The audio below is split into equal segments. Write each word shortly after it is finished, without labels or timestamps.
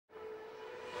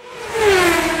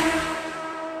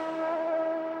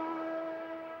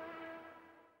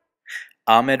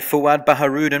Ahmed Fuad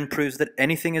Baharudin proves that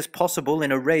anything is possible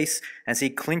in a race as he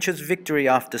clinches victory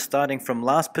after starting from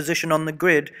last position on the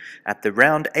grid at the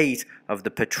round 8 of the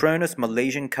Petronas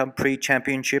Malaysian Cub Prix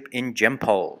Championship in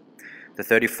Jempol. The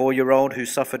 34-year-old, who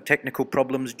suffered technical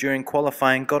problems during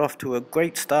qualifying, got off to a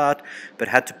great start but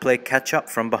had to play catch-up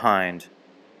from behind.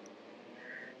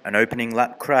 An opening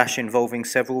lap crash involving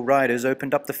several riders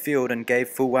opened up the field and gave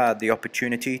Fuad the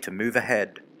opportunity to move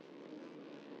ahead.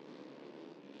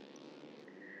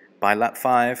 By lap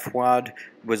 5, Fuad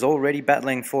was already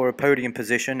battling for a podium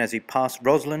position as he passed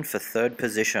Roslan for third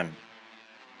position.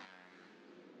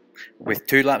 With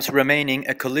 2 laps remaining,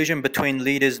 a collision between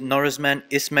leaders Norizman,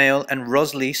 Ismail and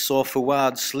Rosli saw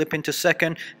Fuad slip into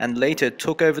second and later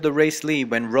took over the race lead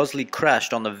when Rosli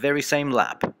crashed on the very same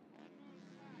lap.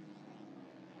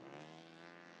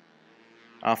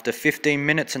 After 15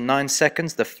 minutes and 9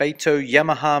 seconds, the Fato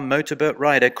Yamaha motorbike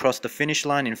rider crossed the finish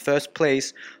line in first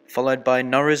place, followed by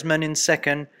Norizman in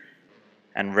second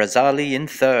and Razali in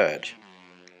third.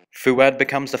 Fuad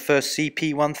becomes the first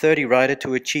CP130 rider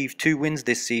to achieve 2 wins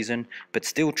this season, but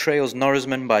still trails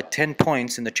Norizman by 10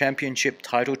 points in the championship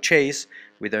title chase,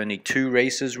 with only 2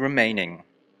 races remaining.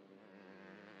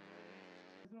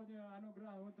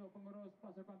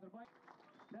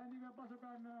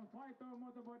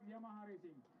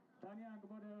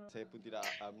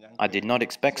 I did not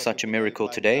expect such a miracle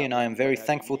today, and I am very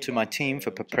thankful to my team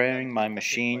for preparing my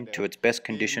machine to its best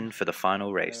condition for the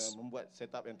final race.